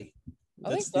I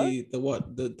think That's so.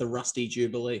 the Rusty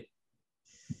Jubilee.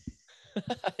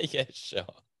 Yeah, sure.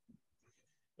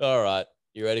 All right.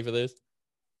 You ready for this?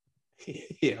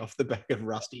 Yeah, off the back of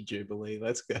Rusty Jubilee.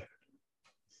 Let's go.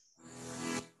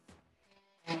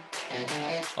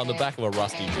 On the back of a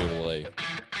rusty jubilee.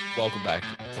 Welcome back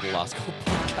to the Last Call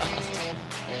podcast.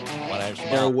 My name's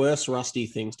There are Mark. worse rusty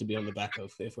things to be on the back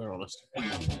of, if we're honest.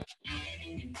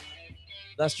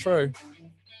 That's true.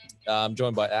 I'm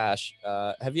joined by Ash.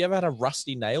 Have you ever had a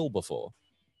rusty nail before?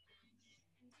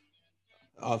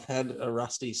 I've had a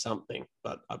rusty something,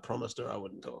 but I promised her I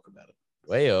wouldn't talk about it.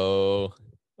 Wayo.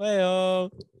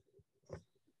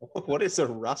 What is a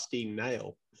rusty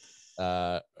nail?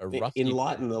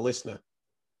 Enlighten the listener.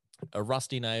 A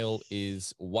rusty nail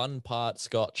is 1 part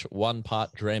Scotch, 1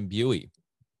 part Drambuie.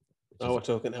 Oh, we're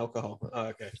talking alcohol. Oh,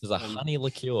 okay. Which is a honey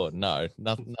liqueur. No,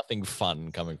 nothing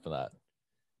fun coming from that.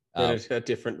 We're in a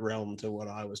different realm to what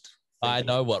I was thinking. I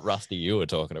know what rusty you were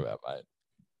talking about, mate.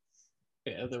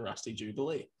 Yeah, the Rusty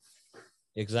Jubilee.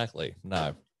 Exactly.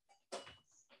 No.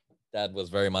 Dad was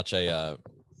very much a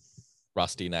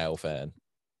rusty nail fan.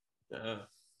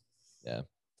 Yeah.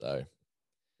 So,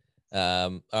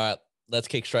 all right, let's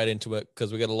kick straight into it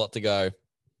because we got a lot to go.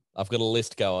 I've got a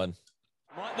list going.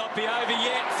 Might not be over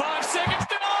yet. 5 seconds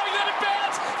to go. Let it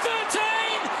bounce. 13.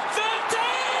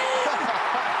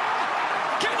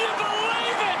 Can you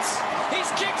believe it? He's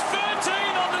kicked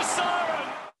 13 on the siren.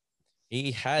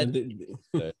 He had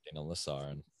 13 on the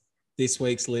siren. This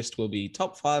week's list will be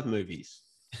top 5 movies.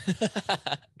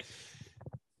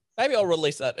 Maybe I'll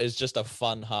release that as just a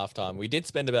fun halftime. We did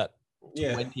spend about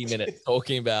 20 minutes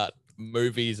talking about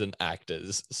movies and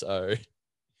actors. So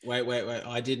wait.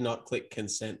 I did not click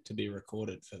consent to be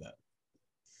recorded for that.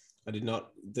 I did not.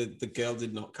 The girl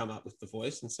did not come up with the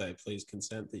voice and say, please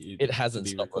consent that you. It hasn't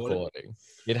stopped recording.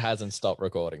 It hasn't stopped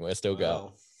recording. We're still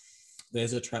going.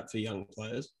 There's a trap for young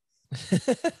players.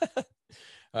 All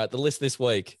right. The list this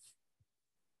week.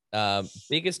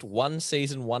 Biggest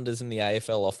one-season wonders in the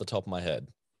AFL off the top of my head.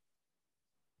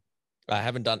 I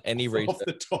haven't done any research. Off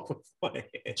the top of my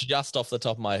head. Just off the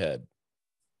top of my head.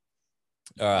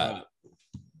 All right.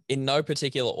 In no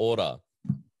particular order.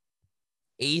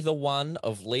 Either one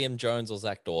of Liam Jones or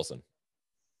Zach Dawson.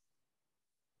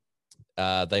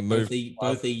 They moved.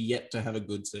 Both are yet to have a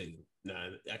good season. No,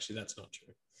 actually, that's not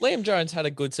true. Liam Jones had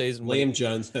a good season. Liam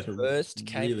Jones had a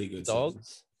really good Dogs,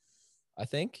 season. I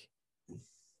think.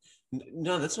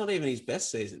 No, that's not even his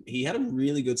best season. He had a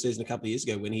really good season a couple of years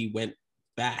ago when he went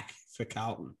back for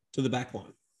Carlton to the back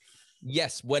line.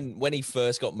 Yes, when he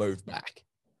first got moved back.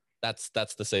 That's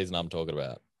the season I'm talking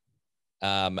about.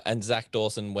 And Zach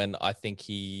Dawson when I think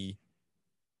he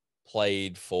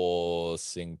played for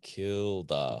St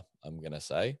Kilda, I'm going to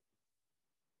say.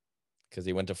 Because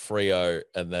he went to Freo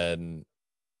and then...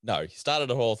 No, he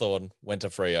started at Hawthorn, went to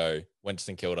Freo, went to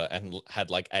St Kilda and had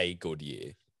like a good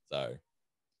year. So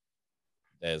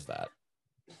there's that.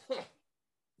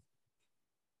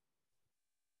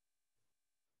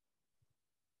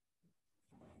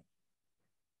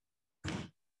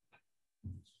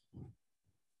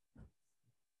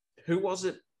 Who was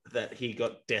it that he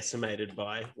got decimated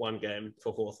by one game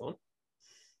for Hawthorn?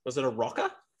 Was it a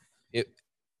rocker?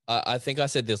 I think I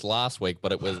said this last week,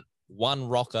 but it was one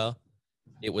rocker.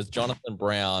 It was Jonathan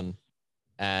Brown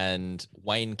and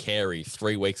Wayne Carey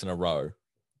 3 weeks in a row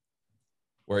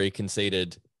where he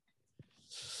conceded,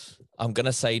 I'm going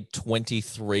to say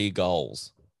 23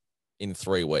 goals in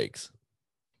 3 weeks.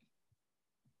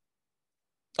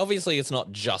 Obviously, it's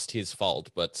not just his fault,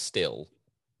 but still,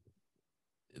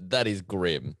 that is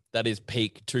grim. That is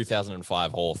peak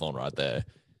 2005 Hawthorn right there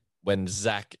when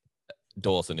Zach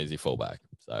Dawson is your fullback.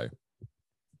 So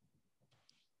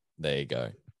there you go.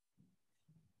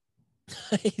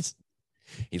 He's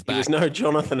back. He was no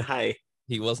Jonathan Hay.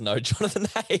 He was no Jonathan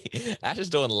Hay. Ash is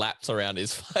doing laps around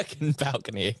his fucking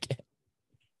balcony again.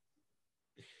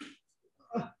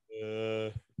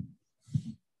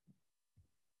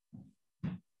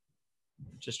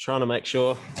 Just trying to make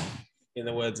sure, in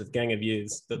the words of Gang of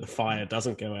Youths, that the fire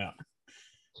doesn't go out.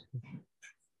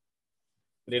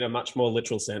 But in a much more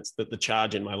literal sense, that the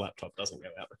charge in my laptop doesn't go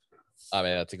out. I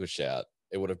mean, that's a good shout.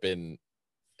 It would have been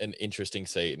an interesting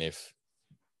scene if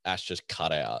Ash just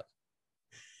cut out.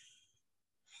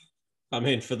 I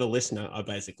mean, for the listener, I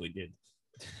basically did.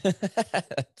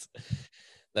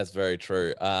 That's very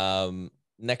true.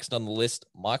 Next on the list,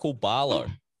 Michael Barlow.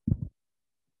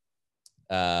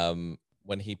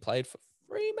 When he played for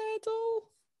Fremantle.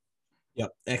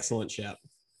 Yep, excellent shout.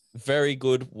 Very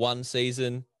good one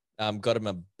season. Got him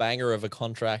a banger of a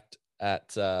contract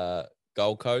at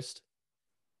Gold Coast.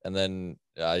 And then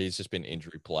he's just been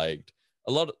injury plagued.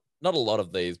 A lot not a lot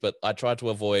of these, but I tried to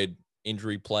avoid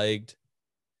injury plagued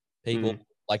people.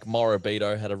 Like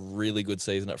Morabito had a really good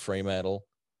season at Fremantle.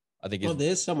 I think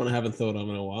there's someone I haven't thought of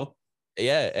in a while.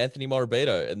 Yeah, Anthony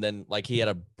Morabito. And then like he had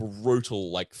a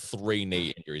brutal like 3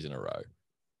 knee injuries in a row.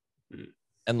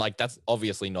 And like that's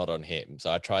obviously not on him. So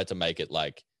I tried to make it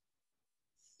like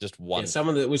just one. Yeah,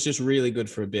 someone that was just really good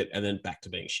for a bit and then back to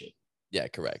being shit. Yeah,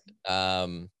 correct.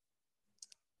 You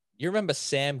remember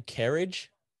Sam Kerridge?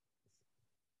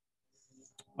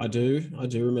 I do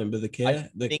remember the care.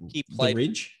 I think he played the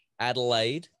Ridge.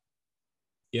 Adelaide.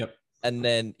 Yep. And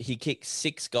then he kicked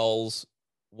 6 goals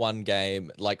one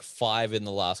game, like 5 in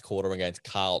the last quarter against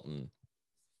Carlton.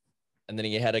 And then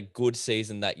he had a good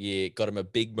season that year, got him a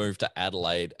big move to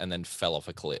Adelaide, and then fell off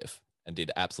a cliff and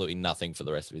did absolutely nothing for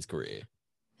the rest of his career.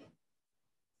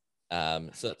 So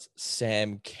that's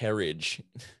Sam Kerridge.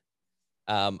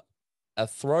 A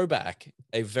throwback,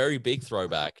 a very big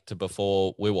throwback to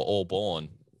before we were all born.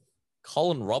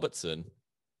 Colin Robertson.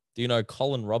 Do you know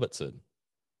Colin Robertson?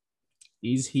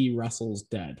 Is he Russell's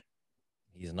dad?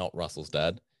 He's not Russell's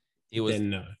dad. He was then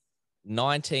no.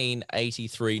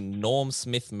 1983 Norm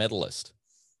Smith medalist.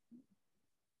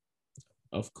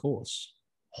 Of course.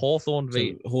 Hawthorn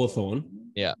v.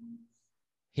 Hawthorn. Yeah.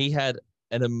 He had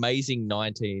an amazing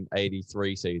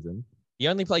 1983 season. He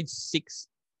only played 6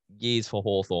 years for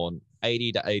Hawthorn,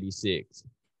 80 to 86.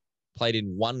 Played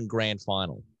in 1 grand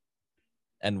final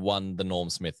and won the Norm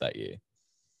Smith that year.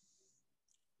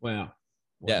 Wow.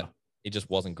 Yeah. It just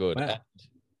wasn't good. Wow.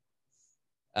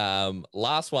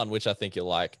 Last one, which I think you'll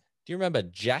like. Do you remember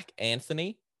Jack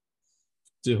Anthony?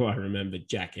 Do I remember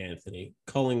Jack Anthony?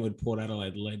 Collingwood Port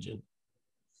Adelaide legend.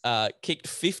 Kicked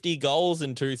 50 goals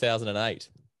in 2008.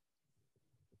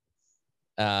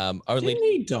 Didn't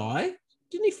he die?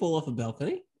 Didn't he fall off a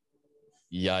balcony?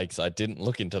 Yikes, I didn't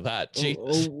look into that.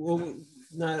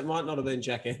 No, it might not have been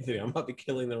Jack Anthony. I might be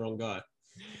killing the wrong guy.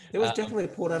 There was definitely a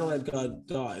Port Adelaide guy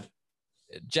died.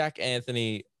 Jack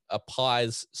Anthony, a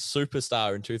Pies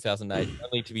superstar in 2008,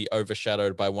 only to be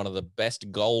overshadowed by one of the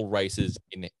best goal races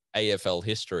in AFL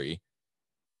history.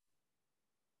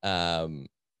 I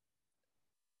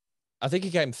think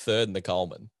he came 3rd in the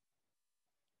Coleman.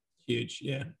 Huge,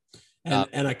 yeah.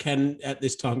 And I can at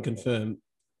this time confirm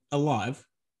alive.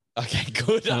 Okay,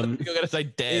 good. You're going to say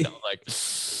dead. I'm like,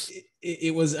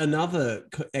 it was another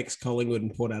ex-Collingwood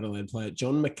and Port Adelaide player,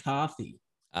 John McCarthy.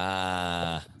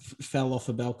 Fell off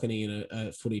a balcony in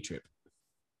a footy trip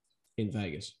in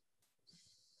Vegas.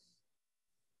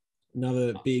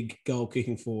 Another big goal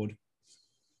kicking forward.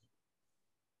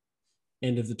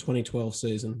 End of the 2012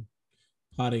 season.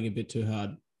 Partying a bit too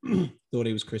hard. Thought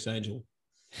he was Chris Angel.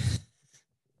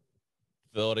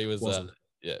 Thought he was.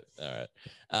 Yeah, all right.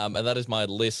 And that is my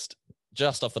list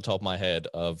just off the top of my head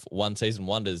of one season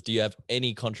wonders. Do you have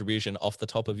any contribution off the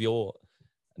top of your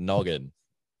noggin?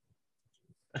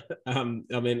 I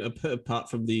mean, apart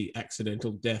from the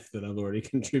accidental death that I've already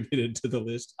contributed to the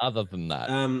list. Other than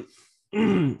that,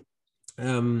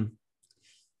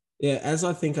 yeah, as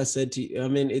I think I said to you, I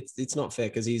mean, it's not fair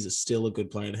because he's still a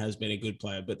good player and has been a good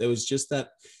player, but there was just that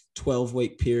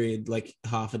 12-week period, like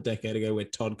half a decade ago, where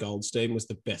Todd Goldstein was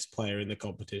the best player in the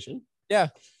competition. Yeah,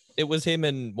 it was him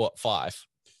and what, 5?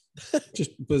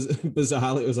 Just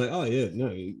bizarrely, it was like, oh yeah,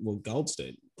 no, well,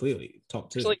 Goldstein clearly top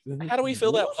 2. Actually, how do we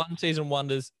feel that one season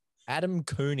wonders? Adam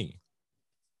Cooney,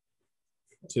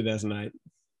 2008.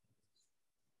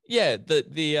 Yeah,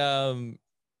 the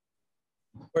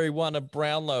where he won a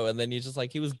Brownlow, and then you're just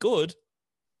like, he was good.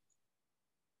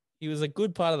 He was a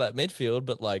good part of that midfield,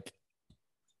 but like,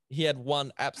 he had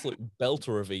one absolute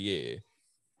belter of a year.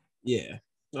 Yeah,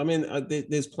 I mean,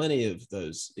 there's plenty of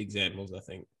those examples, I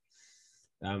think.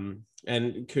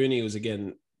 And Cooney was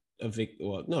again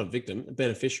not a victim, a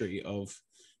beneficiary of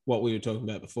what we were talking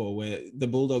about before, where the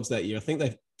Bulldogs that year, I think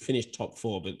they finished top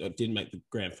 4, but didn't make the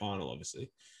grand final,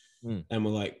 obviously. And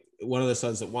we're like one of the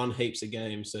sides that won heaps of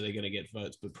games, so they're going to get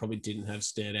votes, but probably didn't have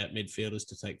standout midfielders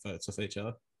to take votes off each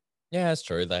other. Yeah, that's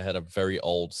true. They had a very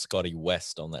old Scotty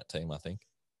West on that team, I think.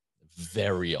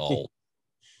 Very old.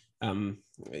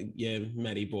 Yeah,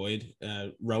 Matty Boyd,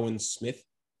 Rowan Smith.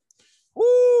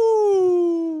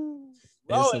 Woo!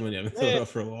 There's someone you haven't thought of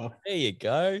for a while. There you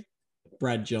go.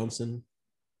 Brad Johnson.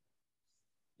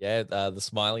 Yeah, the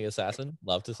smiley assassin.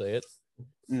 Love to see it.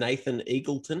 Nathan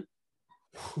Eagleton.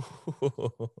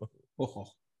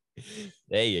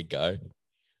 There you go.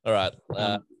 All right.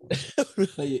 But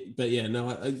yeah,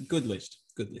 no, a good list.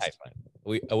 Good list.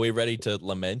 Hey, are we ready to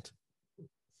lament?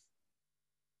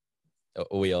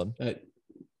 Are we on?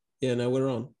 Yeah, no, we're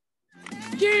on.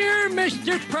 Dear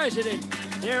Mr. President,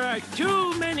 there are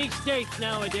too many states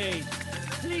nowadays.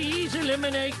 Please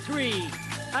eliminate 3.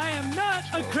 I am not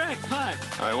a crackpot.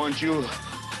 I want you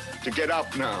to get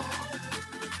up now.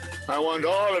 I want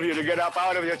all of you to get up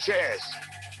out of your chairs.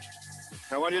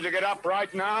 I want you to get up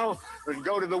right now and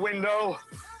go to the window,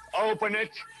 open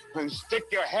it, and stick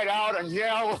your head out and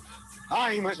yell,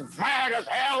 I'm as mad as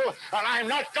hell, and I'm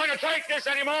not going to take this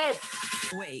anymore.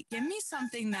 Wait, give me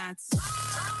something that's...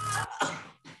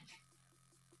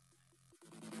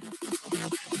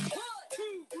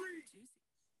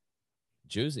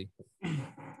 Juicy.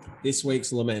 This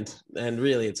week's lament, and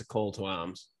really it's a call to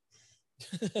arms.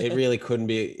 It really couldn't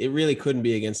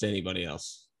be against anybody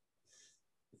else.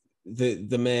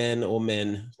 The man or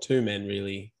men, two men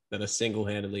really, that are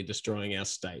single-handedly destroying our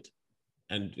state.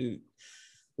 And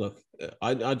look,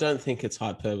 I don't think it's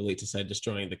hyperbole to say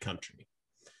destroying the country.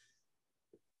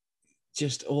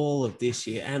 Just all of this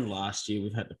year and last year,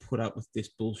 we've had to put up with this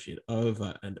bullshit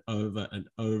over and over and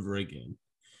over again.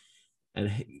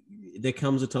 And there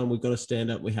comes a time we've got to stand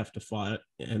up, we have to fight it,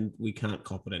 and we can't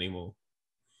cop it anymore.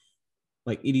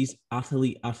 Like, it is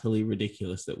utterly, utterly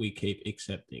ridiculous that we keep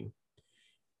accepting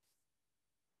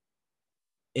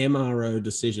MRO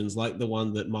decisions like the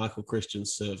one that Michael Christian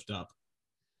served up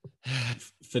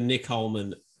for Nick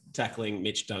Holman tackling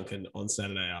Mitch Duncan on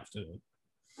Saturday afternoon.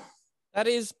 That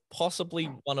is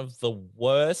possibly one of the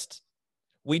worst.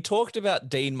 We talked about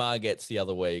Dean Margetts the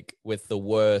other week with the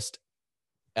worst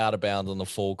out of bounds on the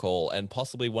full call and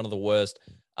possibly one of the worst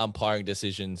umpiring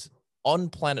decisions on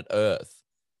planet Earth.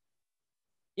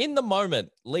 In the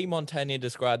moment, Lee Montagnier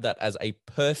described that as a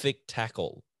perfect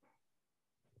tackle.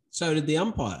 So did the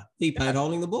umpire. He paid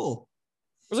holding the ball.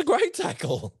 It was a great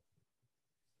tackle.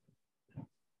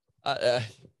 I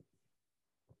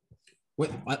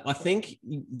think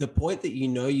the point that you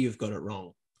know you've got it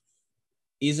wrong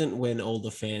isn't when all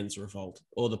the fans revolt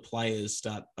or the players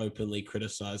start openly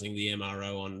criticizing the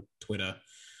MRO on Twitter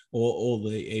or all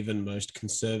the even most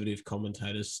conservative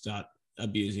commentators start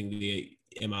abusing the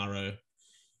MRO.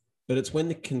 But it's when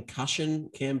the concussion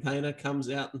campaigner comes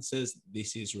out and says,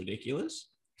 this is ridiculous.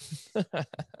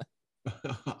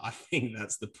 I think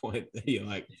that's the point that you're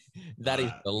like, that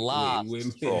is the last.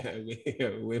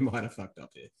 We might have fucked up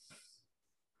here.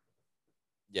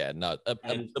 Yeah, no,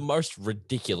 the most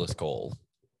ridiculous call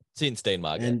since Dean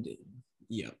Margetts. And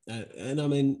yeah, and I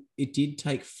mean, it did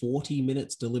take 40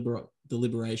 minutes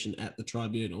deliberation at the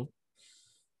tribunal,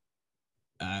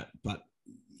 but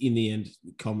in the end,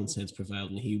 common sense prevailed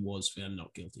and he was found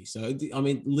not guilty. So, I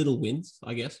mean, little wins,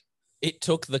 I guess. It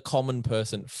took the common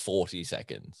person 40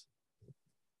 seconds.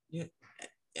 Yeah,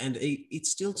 and it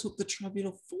still took the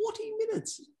tribunal 40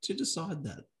 minutes to decide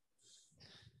that.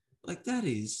 Like, that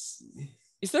is...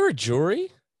 Is there a jury?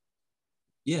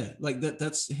 Yeah, like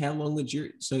that's how long the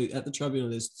jury... So at the tribunal,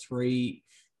 there's three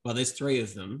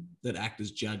of them that act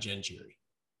as judge and jury.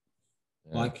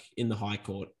 Yeah. Like in the High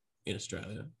Court in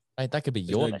Australia. Hey, that could be there's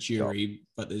your no jury, job.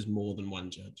 But there's more than one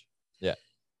judge. Yeah.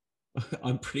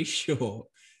 I'm pretty sure,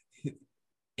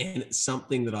 and it's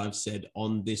something that I've said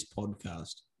on this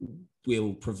podcast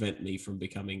will prevent me from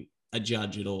becoming a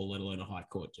judge at all, let alone a High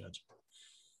Court judge.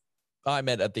 I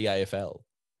meant at the AFL.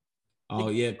 Oh,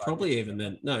 yeah, probably even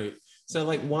then. No. So,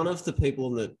 like, one of the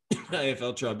people in the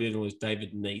AFL tribunal was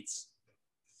David Neitz.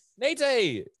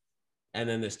 Neatsy! And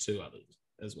then there's two others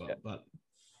as well. Yeah. But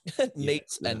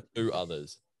Neitz and two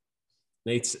others.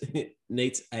 Neitz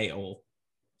AL.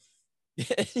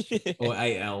 Or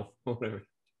AL, or whatever.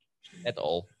 At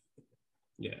all.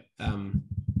 Yeah.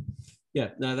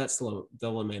 Yeah, no, that's the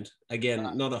lament.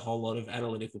 Again, not a whole lot of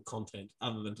analytical content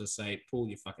other than to say, pull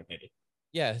your fucking head in.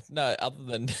 Yeah, no, other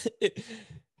than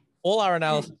all our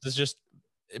analysis is just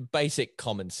basic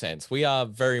common sense. We are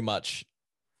very much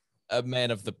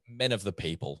men of the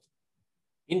people.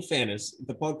 In fairness,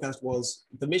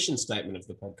 the mission statement of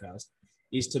the podcast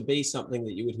is to be something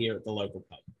that you would hear at the local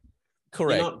pub.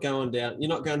 Correct. You're not going down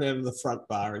to the front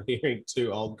bar and hearing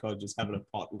two old codgers having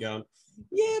a pot and going,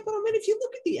 yeah, but I mean, if you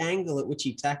look at the angle at which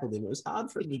he tackled him, it was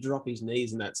hard for him to drop his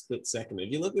knees in that split second.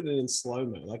 If you look at it in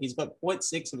slow-mo, like he's got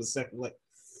 0.6 of a second, like...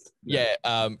 Yeah,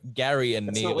 Gary and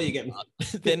Neil,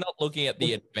 they're not looking at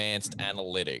the advanced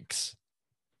analytics.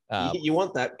 You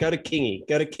want that? Go to Kingy.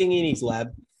 Go to Kingy in his lab.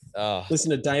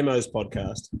 Listen to Damo's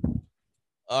podcast.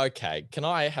 Okay, can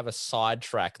I have a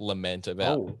sidetrack lament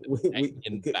about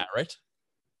Ian Barrett?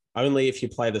 Only if you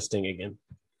play the sting again.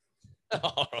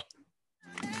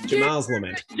 Jamal's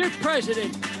lament. Mr.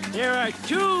 President, there are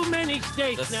too many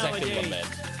states nowadays.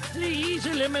 Please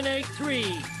eliminate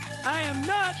 3. I am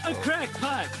not a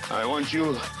crackpot. I want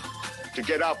you to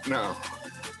get up now.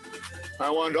 I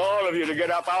want all of you to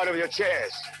get up out of your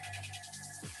chairs.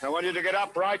 I want you to get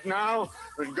up right now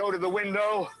and go to the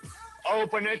window,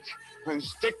 open it, and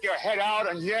stick your head out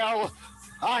and yell,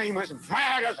 I'm as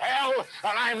mad as hell,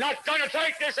 and I'm not going to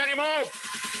take this anymore.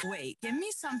 Wait, give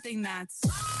me something that's...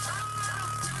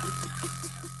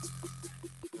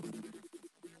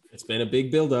 It's been a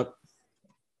big build-up.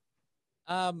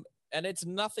 And it's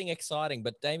nothing exciting,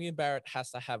 but Damien Barrett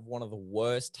has to have one of the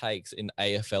worst takes in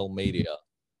AFL media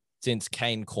since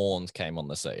Kane Corns came on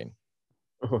the scene.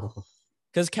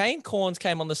 Because Kane Corns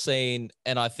came on the scene,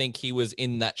 and I think he was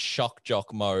in that shock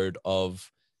jock mode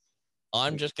of,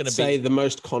 I'm just going to say the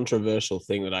most controversial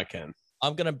thing that I can.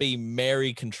 I'm going to be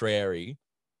Mary Contrary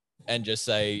and just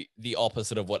say the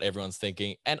opposite of what everyone's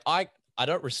thinking. And I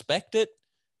don't respect it,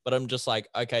 but I'm just like,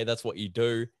 okay, that's what you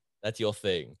do. That's your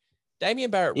thing.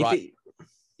 Damien Barrett, right?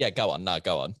 Yeah, go on. No,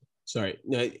 go on. Sorry.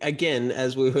 No, again,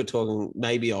 as we were talking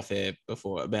maybe off air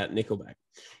before about Nickelback,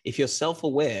 if you're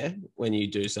self-aware when you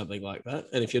do something like that,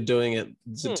 and if you're doing it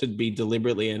to be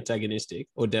deliberately antagonistic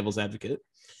or devil's advocate,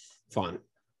 fine.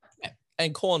 Yeah.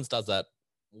 And Corns does that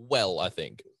well, I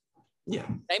think. Yeah.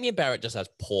 Damien Barrett just has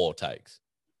poor takes.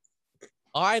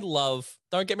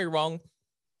 Don't get me wrong,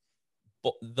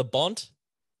 but the Bont,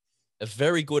 a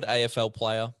very good AFL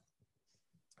player,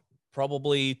 he's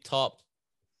probably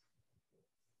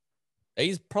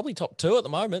top 2 at the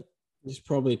moment. He's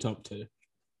probably top 2.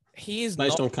 He is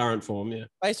based on current form, yeah.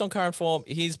 Based on current form,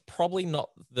 he's probably not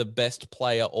the best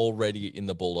player already in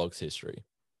the Bulldogs' history.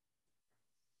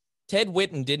 Ted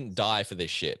Whitten didn't die for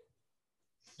this shit.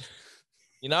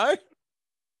 You know?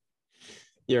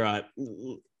 You're right.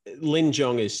 Lin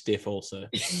Jong is stiff also.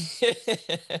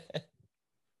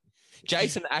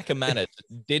 Jason Ackermanis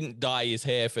didn't dye his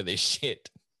hair for this shit.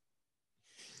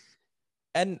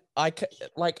 And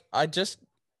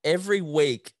every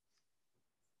week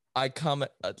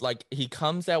he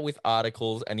comes out with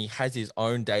articles and he has his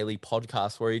own daily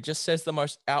podcast where he just says the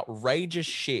most outrageous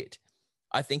shit.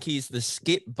 I think he's the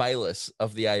Skip Bayless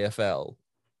of the AFL.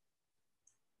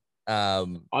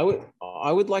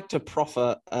 I would like to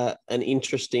proffer an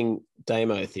interesting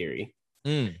Damo theory.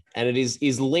 And it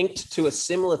is linked to a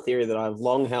similar theory that I've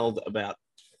long held about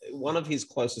one of his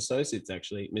close associates,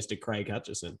 actually, Mr. Craig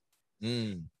Hutchison.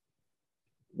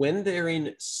 When they're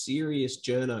in serious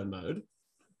journo mode,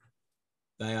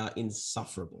 they are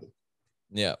insufferable.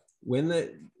 Yeah. When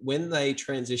they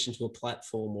transition to a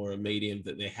platform or a medium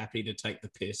that they're happy to take the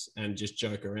piss and just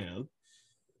joke around,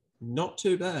 not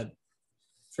too bad.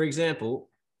 For example,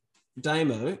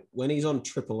 Damo, when he's on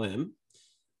Triple M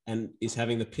and is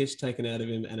having the piss taken out of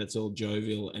him and it's all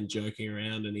jovial and joking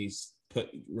around and he's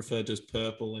referred to as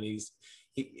purple and he's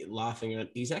laughing around,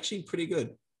 he's actually pretty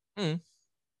good. And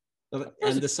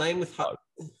the same with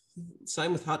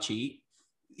Hutchie.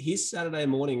 His Saturday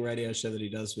morning radio show that he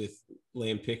does with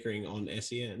Liam Pickering on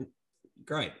SEN,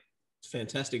 great. It's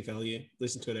fantastic value.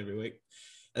 Listen to it every week.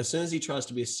 As soon as he tries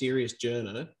to be a serious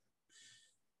journo,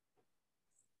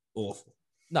 awful.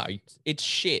 No, it's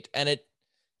shit. And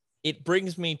it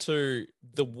brings me to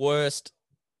the worst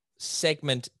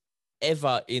segment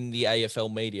ever in the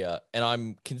AFL media. And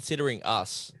I'm considering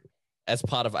us as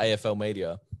part of AFL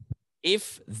media.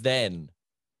 If Then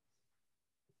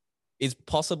is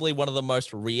possibly one of the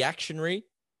most reactionary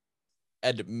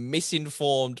and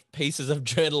misinformed pieces of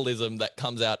journalism that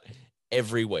comes out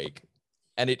every week.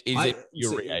 And it is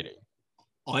infuriating.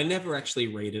 I never actually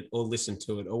read it or listen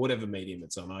to it or whatever medium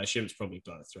it's on. I assume it's probably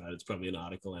both, right? It's probably an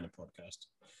article and a podcast.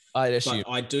 I'd assume.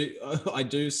 But I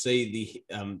do see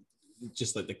the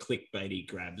just like the clickbaity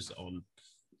grabs on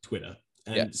Twitter.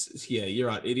 And yeah, you're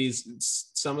right. It is,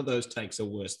 some of those takes are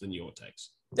worse than your takes.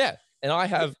 Yeah. And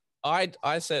I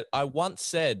once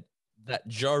said that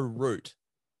Joe Root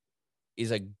is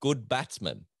a good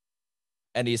batsman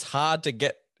and it's hard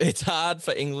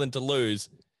for England to lose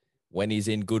when he's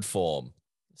in good form.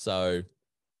 So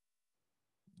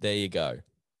there you go.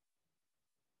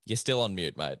 You're still on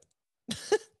mute, mate.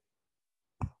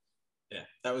 Yeah,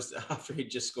 that was after he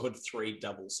just scored 3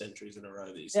 double centuries in a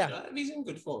row. He's in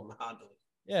good form. Hard to lose.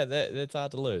 Yeah, it's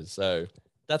hard to lose. So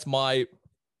that's my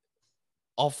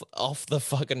off the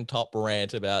fucking top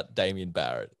rant about Damien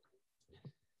Barrett.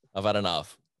 I've had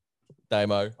enough.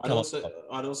 Damo.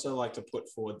 I'd also like to put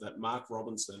forward that Mark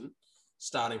Robinson,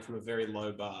 starting from a very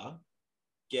low bar,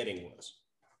 getting worse.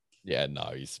 Yeah,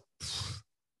 no,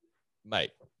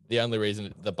 mate. The only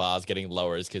reason the bar's getting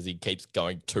lower is because he keeps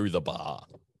going to the bar.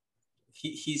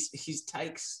 His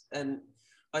takes, and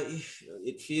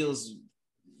it feels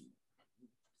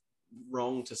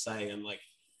wrong to say and like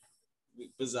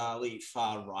bizarrely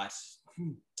far right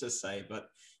to say, but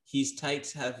his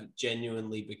takes have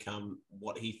genuinely become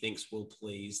what he thinks will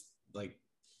please like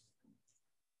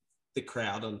the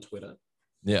crowd on Twitter.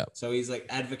 Yeah. So he's like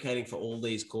advocating for all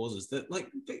these causes that like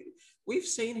we've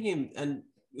seen him and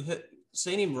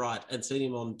seen him write and seen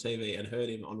him on TV and heard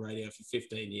him on radio for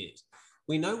 15 years.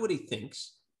 We know what he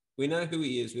thinks. We know who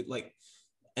he is with like,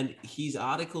 and his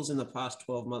articles in the past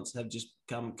 12 months have just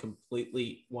come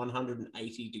completely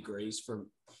 180 degrees from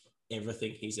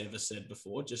everything he's ever said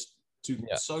before, just to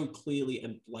so clearly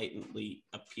and blatantly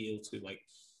appeal to like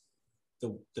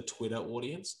the Twitter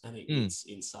audience. And it's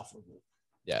insufferable.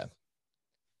 Yeah.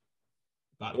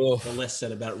 But the less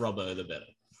said about Robbo, the better.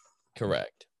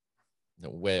 Correct.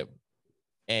 We're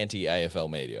anti-AFL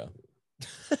media.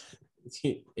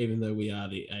 Even though we are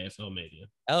the AFL media.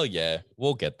 Oh, yeah.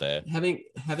 We'll get there.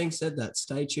 Having said that,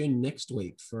 stay tuned next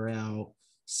week for our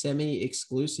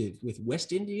semi-exclusive with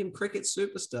West Indian cricket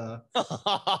superstar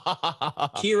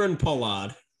Kieran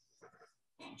Pollard.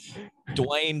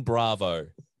 Dwayne Bravo.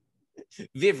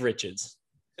 Viv Richards.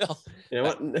 You know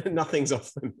what? Nothing's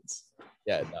off limits.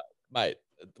 Yeah, no, mate.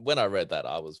 When I read that,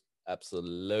 I was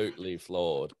absolutely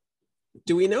floored.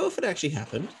 Do we know if it actually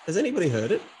happened? Has anybody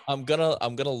heard it? I'm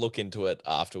gonna look into it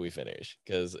after we finish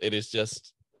because it is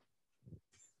just.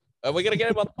 And we're gonna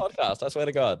get him on the podcast. I swear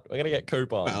to God, we're gonna get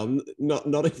Coop on. Well,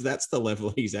 not if that's the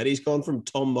level he's at. He's gone from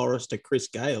Tom Morris to Chris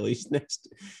Gale. His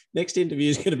next interview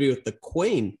is going to be with the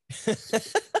Queen.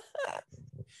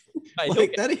 Mate,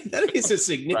 like that is a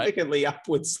significantly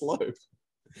upward slope.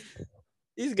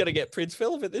 He's gonna get Prince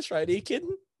Philip at this rate. Are you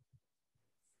kidding?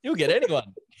 He'll get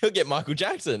anyone. He'll get Michael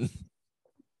Jackson.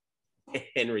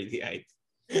 Henry VIII.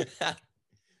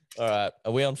 All right.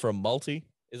 Are we on for a multi?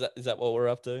 Is that what we're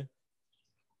up to?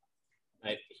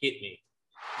 Mate, hit me.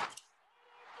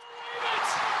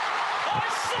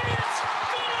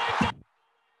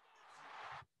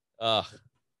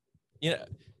 You know,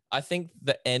 I think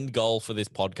the end goal for this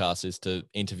podcast is to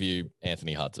interview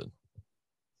Anthony Hudson.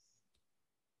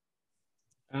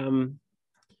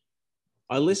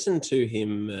 I listened to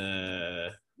him.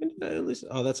 That's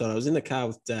right. I was in the car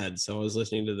with Dad, so I was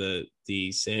listening to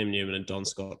the Sam Newman and Don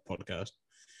Scott podcast,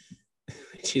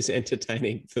 which is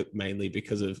entertaining, mainly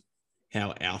because of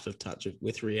how out of touch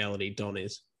with reality Don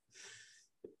is.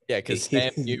 Yeah, because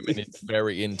Sam Newman is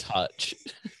very in touch.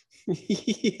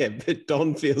 Yeah, but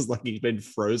Don feels like he's been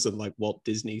frozen like Walt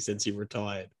Disney since he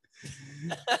retired.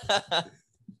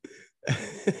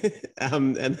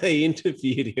 And they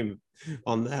interviewed him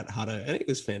on that, Hutto, and it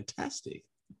was fantastic.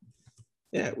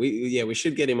 Yeah, we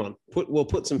should get him on. We'll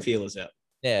put some feelers out.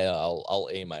 Yeah, I'll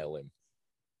email him.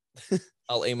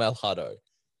 I'll email Hutto.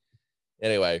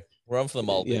 Anyway, we're on for the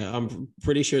multi. Yeah, I'm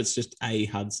pretty sure it's just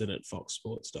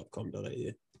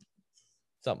ahudson@foxsports.com.au.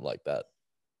 Something like that.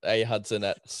 A Hudson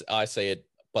at I see it,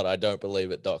 but I don't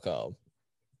believe it.com.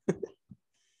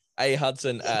 A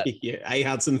Hudson at A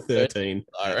Hudson 13.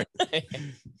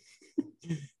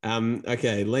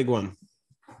 Okay, leg one.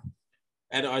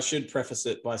 And I should preface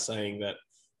it by saying that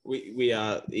we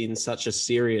are in such a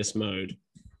serious mode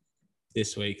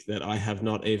this week that I have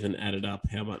not even added up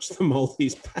how much the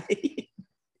Maldives pay.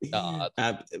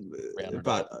 But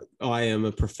I am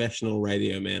a professional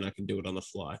radio man. I can do it on the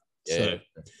fly. Yeah. So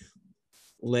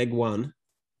leg one,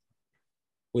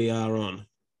 we are on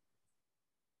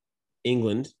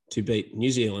England to beat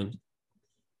New Zealand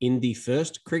in the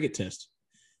first cricket test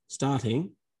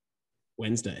starting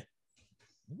Wednesday.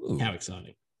 Ooh. How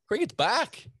exciting. Cricket's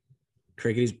back.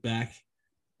 Cricket is back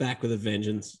with a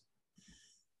vengeance.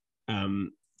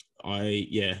 Paying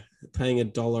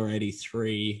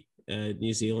 $1.83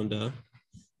 New Zealander.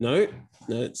 No,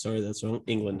 sorry, that's wrong.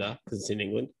 Englander, because it's in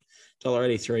England.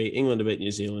 $1.83, England to beat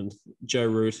New Zealand. Joe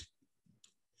Root.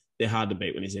 They're hard to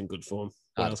beat when he's in good form.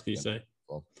 What else can you say?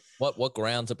 What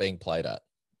grounds are being played at?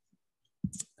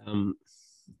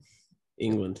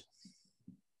 England.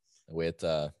 With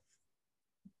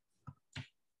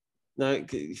No,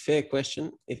 fair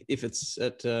question. If it's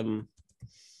at I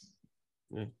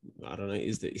don't know,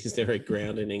 is there a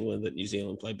ground in England that New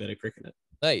Zealand play better cricket at?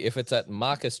 Hey, if it's at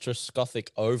Marcus Trescothick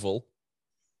Oval,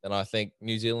 then I think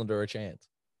New Zealand are a chance.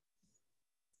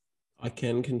 I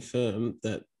can confirm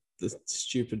that the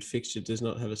stupid fixture does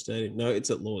not have a stadium. No, it's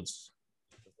at Lord's.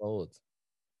 Lord's.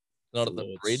 Not at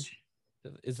the Bridge.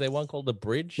 Is there one called the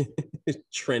Bridge?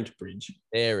 Trent Bridge.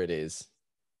 There it is.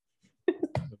 The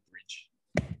Bridge.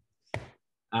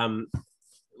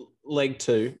 Leg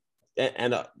two,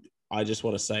 and I just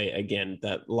want to say again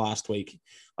that last week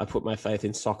I put my faith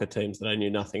in soccer teams that I knew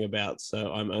nothing about,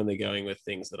 so I'm only going with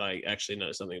things that I actually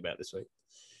know something about this week.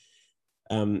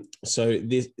 So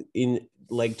this in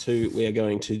leg two, we are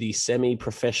going to the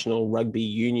semi-professional rugby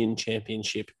union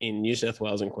championship in New South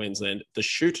Wales and Queensland, the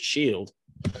Shoot Shield.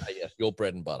 Yes, your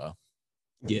bread and butter.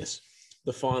 Yes,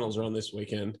 the finals are on this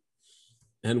weekend.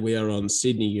 And we are on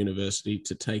Sydney University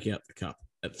to take out the cup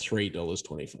at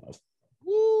 $3.25.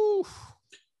 Woo.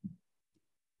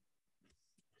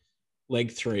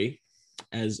 Leg 3,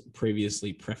 as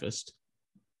previously prefaced.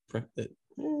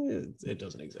 It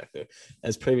doesn't exactly.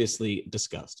 As previously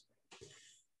discussed.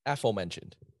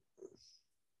 Aforementioned.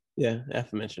 Yeah,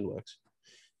 aforementioned works.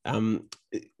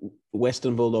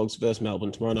 Western Bulldogs versus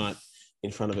Melbourne tomorrow night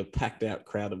in front of a packed out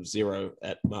crowd of 0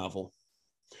 at Marvel.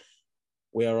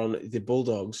 We are on the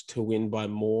Bulldogs to win by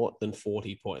more than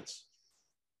 40 points.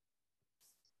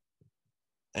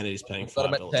 And it is paying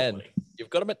 $5.20. You've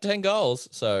got them at 10 goals,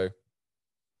 so.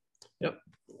 Yep.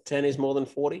 10 is more than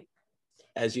 40,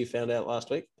 as you found out last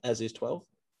week, as is 12.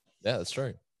 Yeah, that's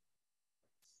true.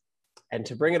 And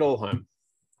to bring it all home.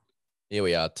 Here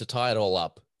we are, to tie it all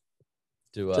up.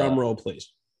 Drum roll,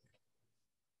 please.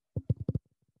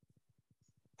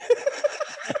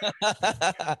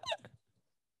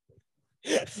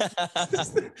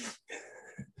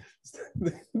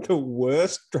 The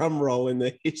worst drum roll in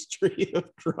the history of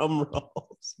drum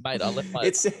rolls. Mate, I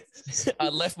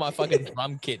left my fucking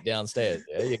drum kit downstairs.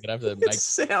 Yeah, you're gonna have to make. It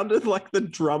sounded like the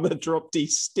drummer dropped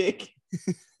his stick.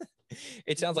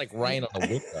 It sounds like rain on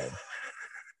the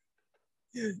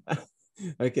window.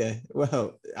 Okay,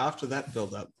 well, after that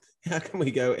build-up, how can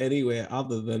we go anywhere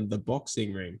other than the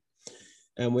boxing ring?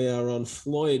 And we are on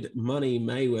Floyd Money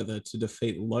Mayweather to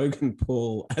defeat Logan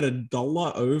Paul at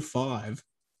 $1.05.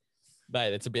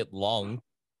 Mate, it's a bit long.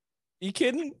 You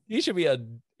kidding? You should be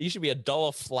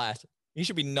 $1 flat. You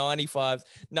should be 95.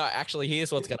 No, actually,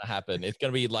 here's what's gonna happen. It's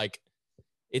gonna be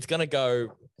it's gonna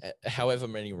go however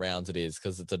many rounds it is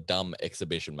because it's a dumb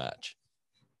exhibition match.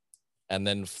 And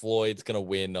then Floyd's gonna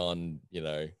win on,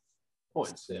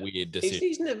 points. Yeah. Weird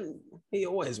decision. He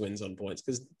always wins on points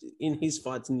because in his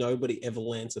fights nobody ever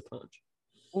lands a punch.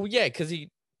 Well, yeah, because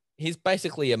he's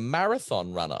basically a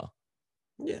marathon runner.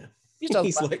 Yeah.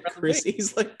 He's like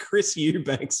Chris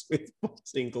Eubanks with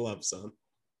boxing gloves on.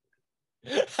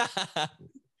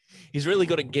 He's really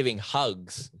good at giving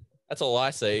hugs. That's all I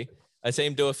see. I see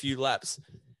him do a few laps,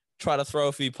 try to throw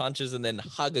a few punches, and then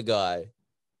hug a guy.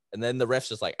 And then the ref's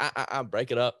just like,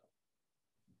 break it up.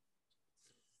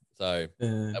 So,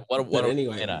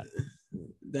 anyway,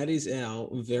 that is our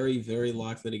very, very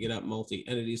likely to get up multi,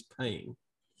 and it is paying.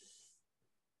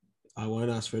 I won't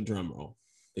ask for a drum roll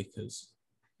because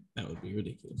that would be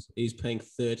ridiculous. He's paying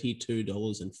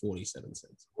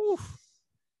 $32.47. Oof.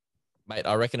 Mate,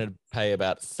 I reckon it'd pay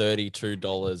about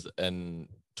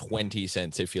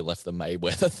 $32.20 if you left the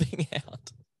Mayweather thing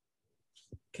out.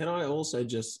 Can I also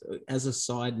just, as a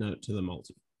side note to the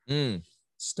multi,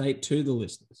 state to the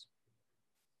listeners,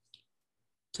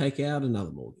 take out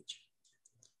another mortgage.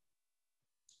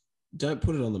 Don't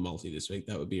put it on the multi this week.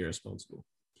 That would be irresponsible.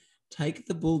 Take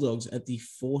the Bulldogs at the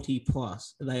 40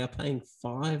 plus. They are paying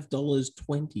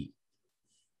 $5.20.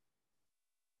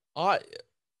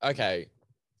 Okay.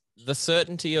 The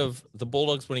certainty of the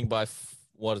Bulldogs winning by,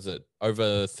 what is it,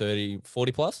 over 40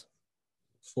 plus?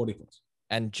 40 plus.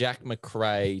 And Jack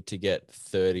McRae to get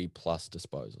 30 plus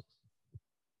disposals.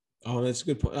 Oh, that's a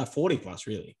good point. 40 plus,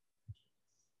 really.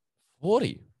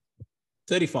 40.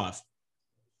 35.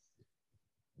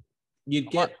 You'd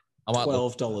get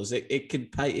 $12. It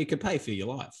could pay for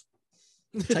your life.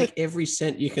 Take every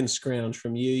cent you can scrounge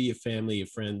from you, your family, your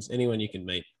friends, anyone you can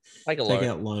meet. Take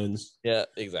out loans. Yeah,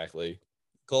 exactly.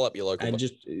 Call up your local and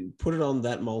just put it on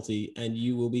that multi, and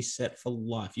you will be set for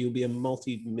life. You'll be a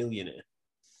multi-millionaire.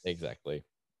 Exactly.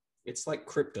 It's like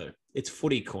crypto. It's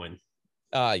footy coin.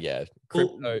 Yeah.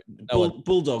 Crypto.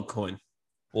 Bulldog coin.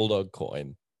 Bulldog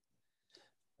coin.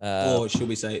 Or should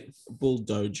we say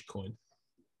Bulldoge coin?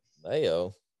 There you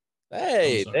go.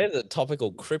 Hey, there's a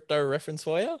topical crypto reference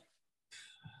for you.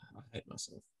 I hate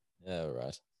myself. Yeah,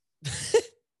 right.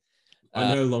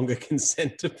 I no longer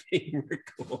consent to being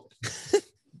recorded.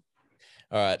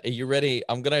 All right, are you ready?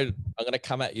 I'm gonna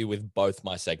come at you with both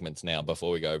my segments now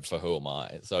before we go for Who Am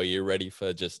I? So are you ready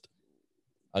for just?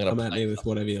 Come at me with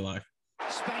whatever you like.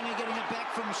 Spanger getting it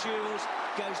back from Shields,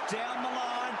 goes down the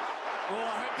line. Oh,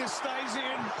 I hope this stays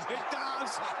in. It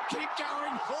does. Keep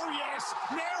going. Oh, yes.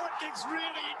 Now it gets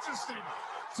really interesting.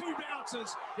 2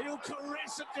 bouncers. He'll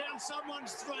caress it down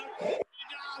someone's throat. He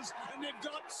does. And they've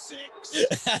got 6.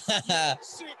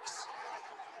 6.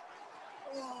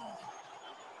 Oh.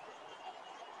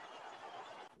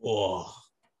 Oh.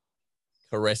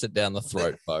 Caress it down the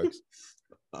throat, folks.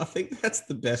 I think that's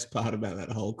the best part about that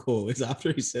whole call is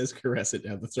after he says caress it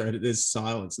down the throat, there's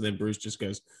silence, and then Bruce just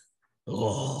goes,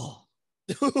 oh.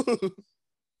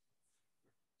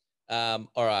 All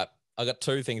right. I got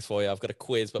 2 things for you. I've got a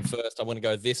quiz, but first I want to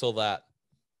go this or that.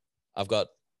 I've got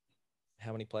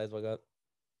how many players have I got?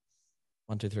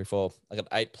 1, 2, 3, 4. I got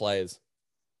 8 players.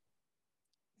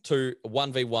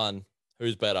 1v1.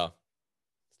 Who's better?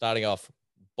 Starting off,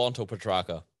 Bont or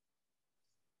Petrarca?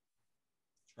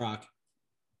 Truck.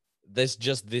 There's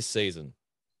just this season.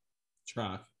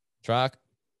 Truck.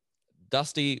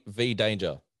 Dusty v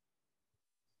Danger.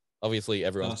 Obviously,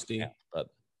 everyone's Dusty. out, but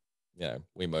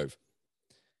we move.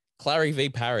 Clary v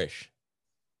Parrish.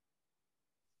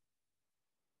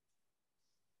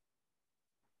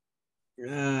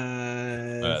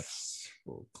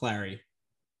 Clary.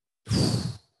 I'd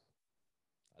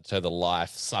say the life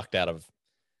sucked out of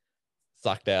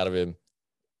him,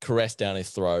 caressed down his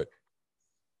throat.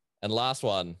 And last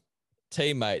one,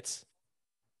 teammates.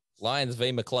 Lions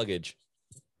v McCluggage.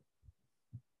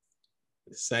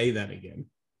 Say that again.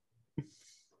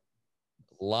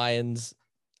 Lions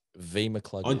v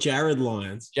McCluggage. Oh, Jared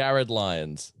Lyons. Jared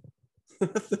Lyons. I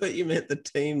thought you meant the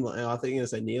team. I think you're going to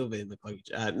say Neil v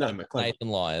McCluggage. No, McCluggage.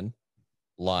 Nathan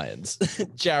Lyons.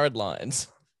 Jared Lyons.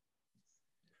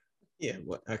 Yeah,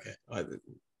 what? Okay. No,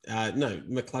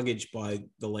 McCluggage by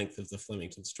the length of the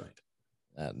Flemington Straight.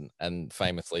 And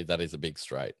famously, that is a big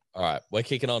straight. All right, we're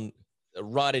kicking on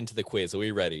right into the quiz. Are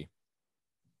we ready?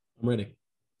 I'm ready.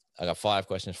 I got 5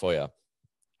 questions for you.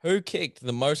 Who kicked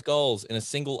the most goals in a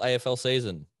single AFL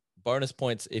season? Bonus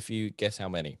points if you guess how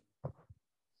many.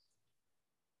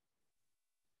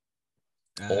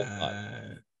 All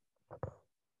time.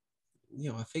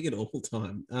 Yeah, I figured all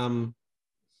time.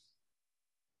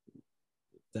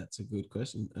 That's a good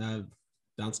question.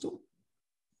 Dunstall?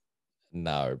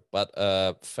 No, but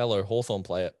fellow Hawthorn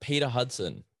player, Peter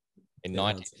Hudson, in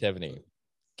 1970,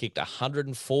 kicked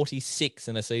 146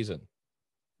 in a season.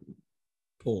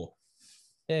 Poor.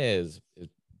 Yeah, it's a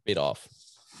bit off.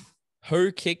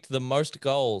 Who kicked the most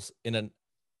goals in a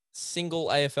single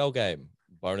AFL game?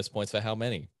 Bonus points for how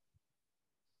many?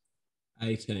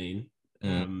 18.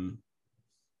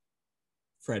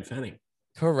 Fred Fanning.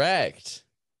 Correct.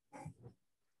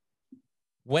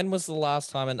 When was the last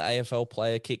time an AFL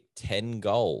player kicked 10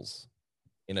 goals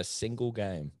in a single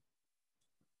game?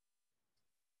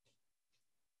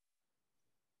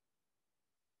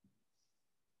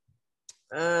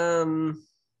 I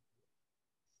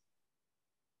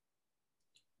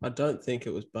don't think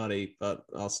it was Buddy, but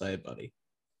I'll say Buddy.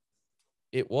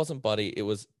 It wasn't Buddy. It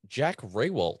was Jack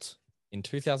Rewalt in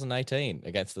 2018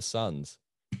 against the Suns.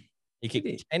 He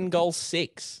kicked 10 goals,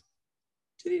 6.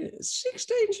 Did he?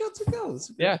 16 shots of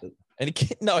goals. Yeah. And he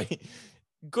kicked,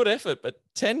 good effort, but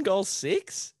 10 goals,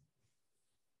 6?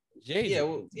 Jeez. Yeah,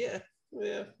 well, yeah.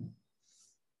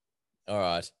 All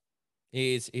right.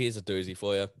 Here's a doozy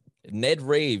for you. Ned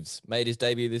Reeves made his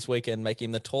debut this weekend, making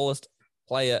him the tallest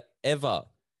player ever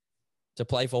to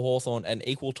play for Hawthorn and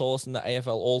equal tallest in the AFL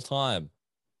all time.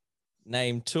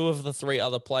 Name 2 of the 3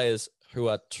 other players who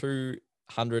are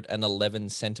 211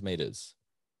 centimeters.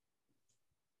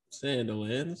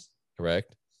 Sandilands.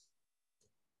 Correct.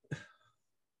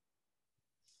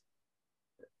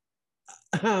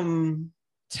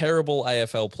 Terrible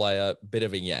AFL player, bit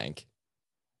of a yank.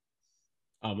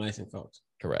 Oh, Mason Cox.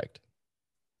 Correct.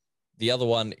 The other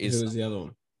one is Who was the other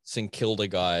one? St Kilda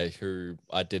guy who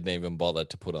I didn't even bother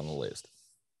to put on the list.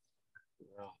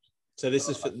 Right. So this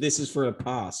is for a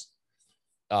pass.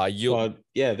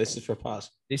 This is for a pass.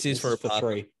 This is for a pass.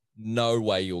 3. No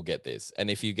way you'll get this. And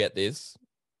if you get this,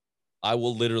 I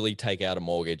will literally take out a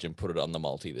mortgage and put it on the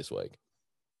multi this week.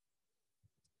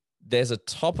 There's a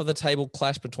top of the table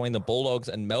clash between the Bulldogs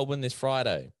and Melbourne this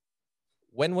Friday.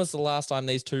 When was the last time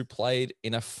these two played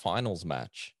in a finals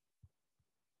match?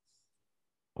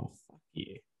 Oh, fuck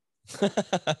yeah.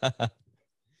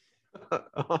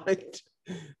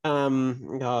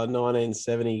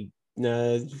 1970,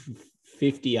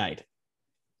 58.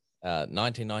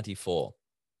 1994.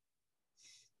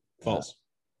 False.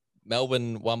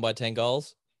 Melbourne won by 10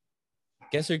 goals.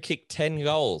 Guess who kicked 10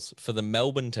 goals for the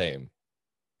Melbourne team?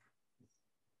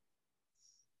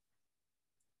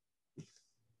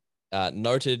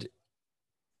 Noted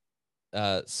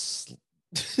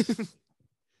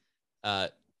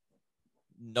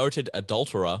noted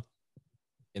adulterer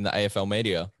in the AFL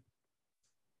media.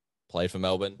 Played for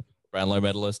Melbourne. Brownlow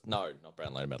medalist. No, not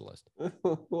Brownlow medalist.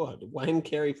 What? Wayne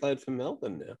Carey played for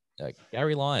Melbourne now.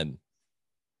 Gary Lyon.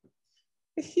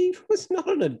 He was not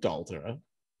an adulterer.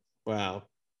 Wow.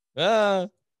 I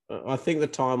think the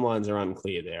timelines are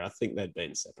unclear there. I think they'd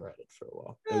been separated for a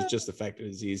while. It was just the fact it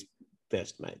was his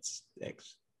best mate's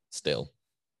ex. Still.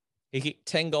 He kicked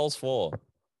 10 goals for.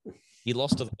 He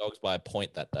lost to the Dogs by a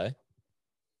point that day.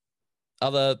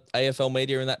 Other AFL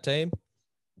media in that team,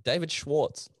 David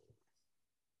Schwartz.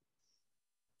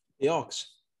 The Ox.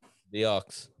 The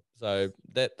Ox. So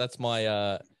that's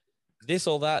my this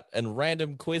or that, and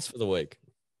random quiz for the week.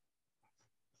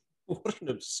 What an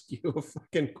obscure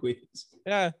fucking quiz.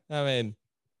 Yeah, I mean,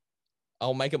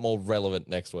 I'll make it more relevant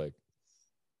next week.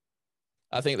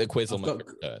 I think the quiz will make a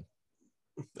return.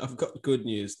 I've got good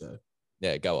news, though.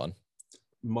 Yeah, go on.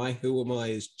 My Who Am I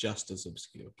is just as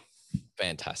obscure.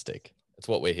 Fantastic. That's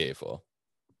what we're here for.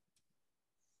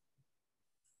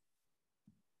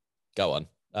 Go on.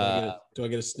 Do I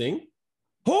get a sting?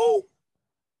 Who?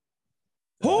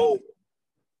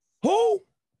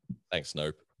 Thanks,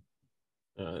 Snoop.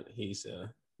 He's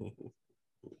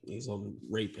on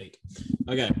repeat.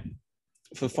 Okay,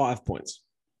 for 5 points.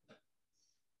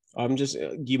 I'm just.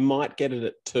 You might get it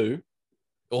at 2.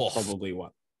 Oh, probably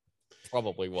 1.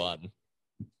 Probably 1.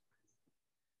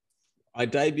 I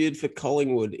debuted for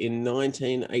Collingwood in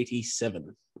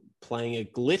 1987, playing a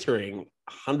glittering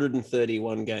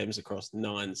 131 games across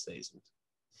 9 seasons.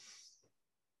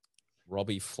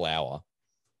 Robbie Flower.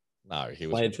 No, he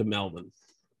was played for Melbourne.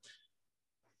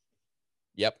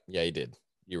 Yep. Yeah, he did.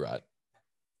 You're right.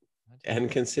 And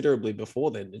considerably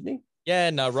before then, didn't he? Yeah,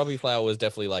 no, Robbie Flower was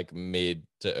definitely like mid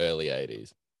to early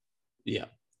 80s. Yeah.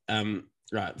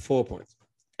 Right. 4 points.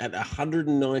 At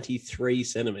 193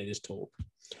 centimeters tall,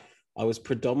 I was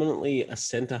predominantly a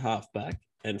centre halfback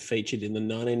and featured in the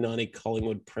 1990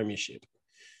 Collingwood Premiership.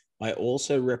 I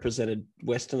also represented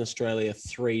Western Australia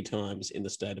 3 times in the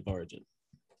State of Origin.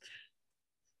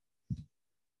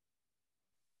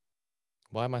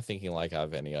 Why am I thinking like I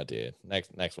have any idea?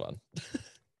 Next one.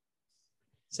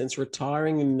 Since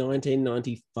retiring in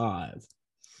 1995,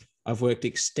 I've worked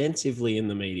extensively in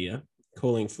the media,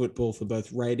 calling football for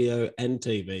both radio and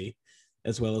TV,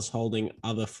 as well as holding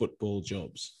other football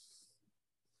jobs.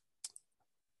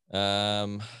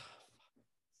 I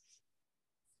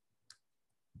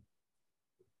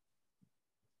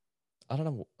don't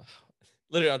know.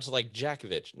 Literally, I'm just like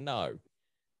Jakovic. No,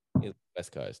 he's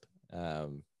West Coast.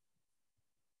 Centre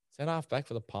half back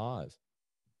for the Pies.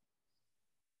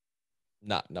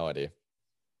 Nah, no idea.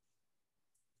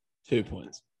 2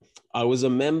 points. I was a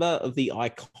member of the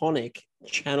iconic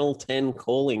Channel 10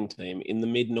 calling team in the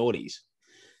mid-noughties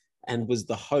and was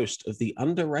the host of the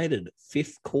underrated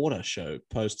Fifth Quarter show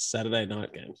post Saturday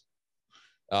night games.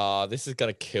 Oh, this is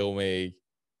going to kill me.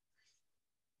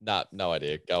 Nah, no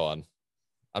idea. Go on.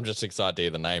 I'm just excited to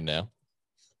hear the name now.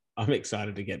 I'm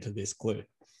excited to get to this clue.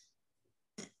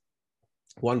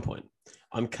 1 point.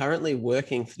 I'm currently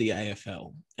working for the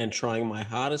AFL and trying my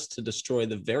hardest to destroy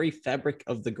the very fabric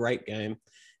of the great game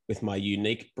with my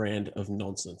unique brand of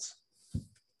nonsense.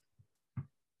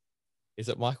 Is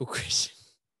it Michael Christian?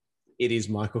 It is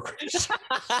Michael Christian.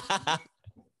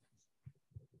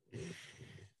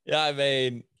 Yeah, I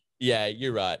mean, yeah,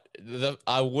 you're right.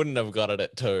 I wouldn't have got it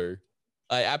at 2.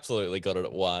 I absolutely got it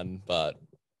at 1, but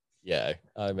yeah,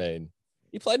 I mean,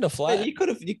 you played in a flat. Man, you could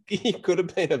have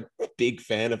been a big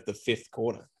fan of the Fifth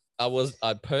Quarter.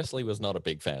 I personally was not a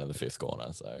big fan of the Fifth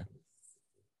Corner, so.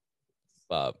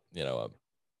 But you know,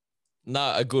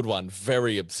 no, a good one.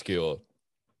 Very obscure.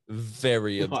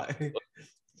 Very obscure.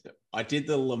 I did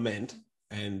the lament,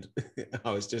 and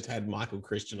I just had Michael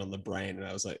Christian on the brain, and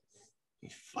I was like,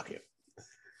 "Fuck it."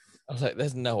 I was like,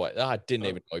 "There's no way." I didn't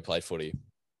even know he played footy.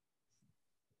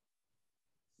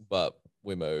 But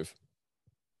we move.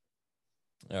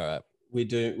 All right. We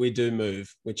do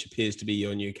move, which appears to be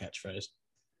your new catchphrase.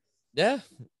 Yeah.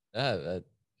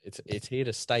 It's here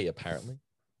to stay, apparently.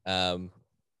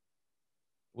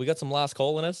 We got some last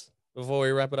call in us before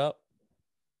we wrap it up.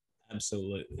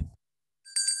 Absolutely.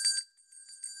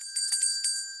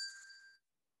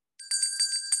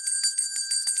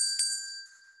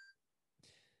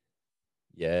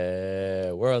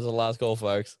 Yeah. Where was the last call,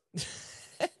 folks?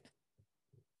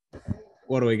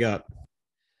 What do we got?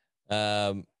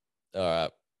 All right.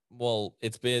 Well,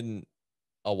 it's been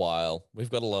a while. We've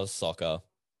got a lot of soccer.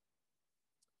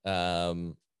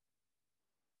 Actually,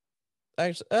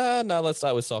 no, let's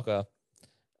start with soccer.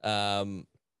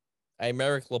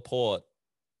 Aymeric Laporte,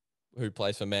 who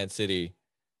plays for Man City,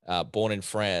 born in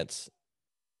France,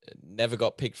 never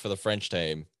got picked for the French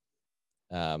team.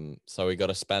 So he got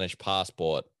a Spanish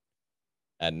passport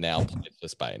and now plays for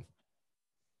Spain.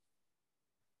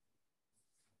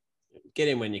 Get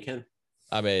in when you can.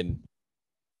 I mean,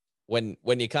 when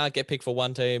you can't get picked for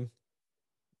one team,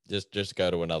 just go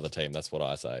to another team. That's what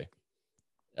I say.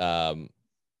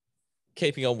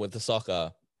 Keeping on with the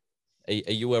soccer, are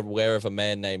you aware of a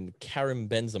man named Karim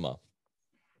Benzema?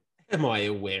 Am I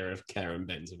aware of Karim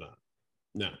Benzema?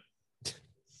 No.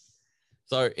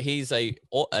 So he's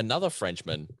another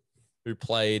Frenchman who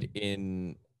played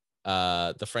in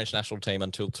the French national team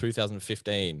until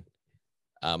 2015.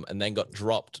 and then got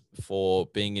dropped for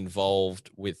being involved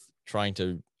with trying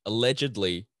to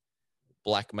allegedly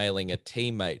blackmailing a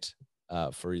teammate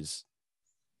for his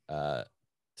to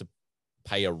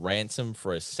pay a ransom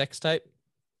for a sex tape,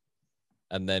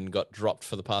 and then got dropped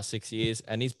for the past 6 years,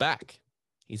 and he's back.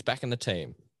 He's back in the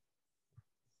team.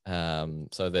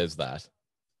 So there's that.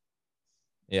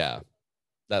 Yeah,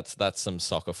 that's some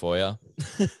soccer for you.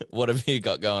 What have you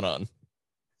got going on?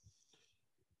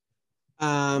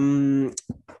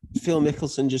 Phil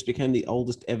Mickelson just became the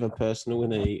oldest ever person to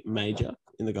win a major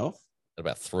in the golf. At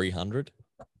about 300?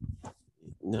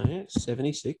 No,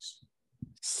 76.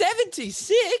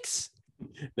 76?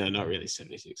 No, not really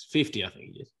 76. 50, I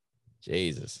think he is.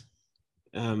 Jesus.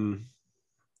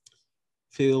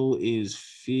 Phil is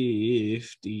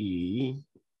 50.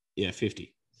 Yeah,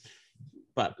 50.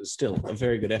 But still a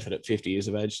very good effort at 50 years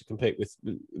of age to compete with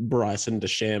Bryson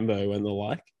DeChambeau and the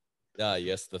like.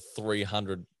 Yes, the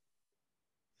 300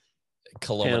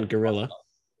 pound gorilla.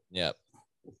 Yep.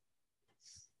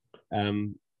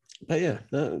 But yeah,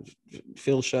 no,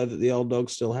 Phil showed that the old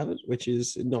dogs still have it, which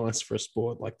is nice for a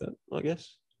sport like that, I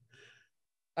guess.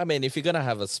 I mean, if you're going to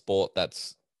have a sport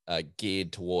that's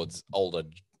geared towards older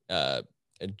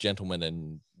gentlemen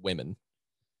and women,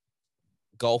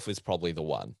 golf is probably the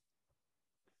one.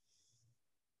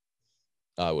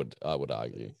 I would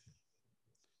argue.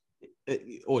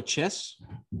 Or chess.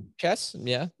 Chess,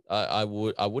 yeah. I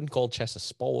wouldn't call chess a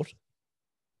sport.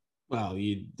 Well,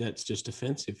 that's just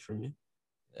offensive from you.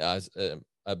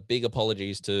 A big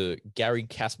apologies to Gary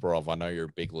Kasparov. I know you're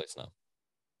a big listener.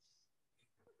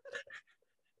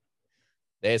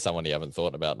 There's someone you haven't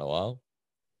thought about in a while.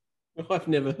 I've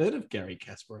never heard of Gary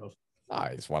Kasparov. Oh,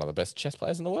 he's one of the best chess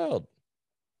players in the world.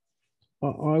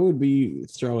 I would be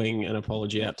throwing an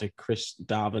apology out to Chris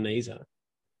Darviniza.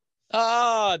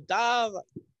 Oh,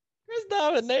 Chris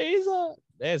Darviniza.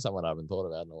 There's someone I haven't thought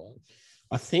about in a while.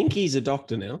 I think he's a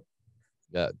doctor now.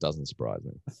 Yeah, it doesn't surprise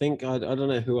me. I don't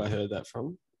know who I heard that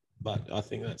from, but I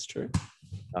think that's true.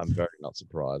 I'm very not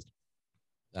surprised.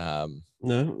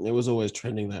 No, it was always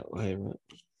trending that way, right?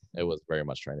 It was very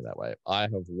much trending that way. I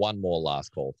have one more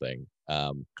last call thing.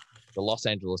 The Los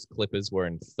Angeles Clippers were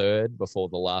in third before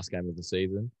the last game of the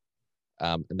season,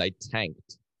 and they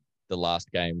tanked the last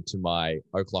game to my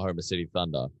Oklahoma City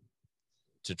Thunder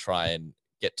to try and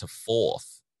get to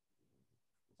fourth,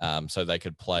 so they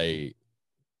could play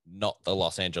not the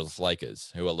Los Angeles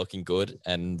Lakers, who are looking good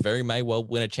and very may well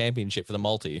win a championship for the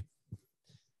multi.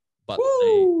 But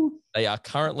they are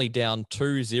currently down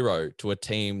 2-0 to a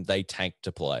team they tanked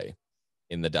to play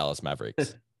in the Dallas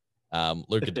Mavericks.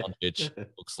 Luka Doncic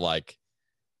looks like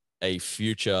a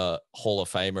future Hall of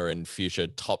Famer and future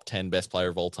top 10 best player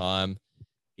of all time.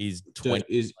 He's 20.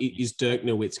 Is Dirk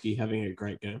Nowitzki having a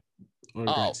great game or a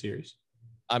great series?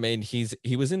 I mean,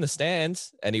 he was in the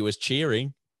stands and he was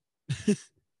cheering.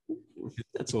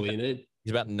 That's all you need.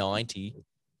 He's about 90.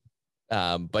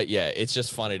 But yeah, it's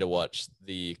just funny to watch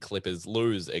the Clippers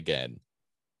lose again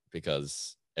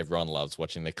because everyone loves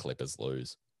watching the Clippers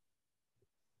lose.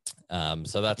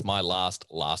 So that's my last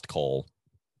call.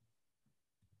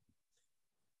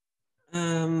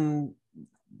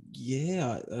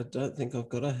 Yeah, I don't think I've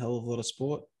got a hell of a lot of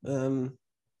sport. No.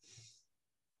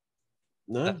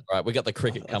 That's right. We got the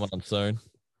cricket coming on soon.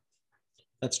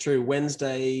 That's true.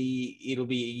 Wednesday, it'll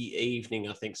be evening,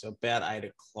 I think. So about 8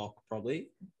 o'clock, probably,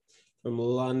 from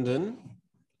London.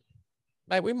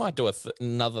 Mate, we might do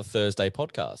another Thursday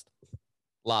podcast.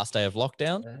 Last day of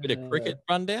lockdown. Bit of cricket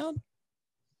rundown.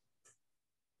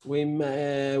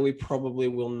 We probably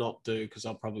will not do because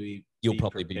you'll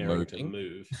probably be moving. To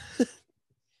move.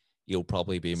 You'll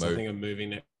probably be moving. I think I'm moving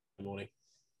next morning.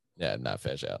 Yeah, no,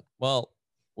 fair shout. Well,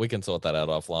 we can sort that out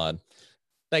offline.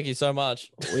 Thank you so much.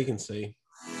 We can see.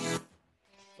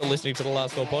 For listening to the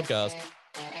Last Call podcast.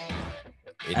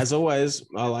 As always,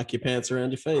 I like your pants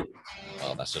around your feet.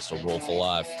 Well, that's just a rule for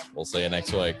life. We'll see you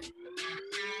next week.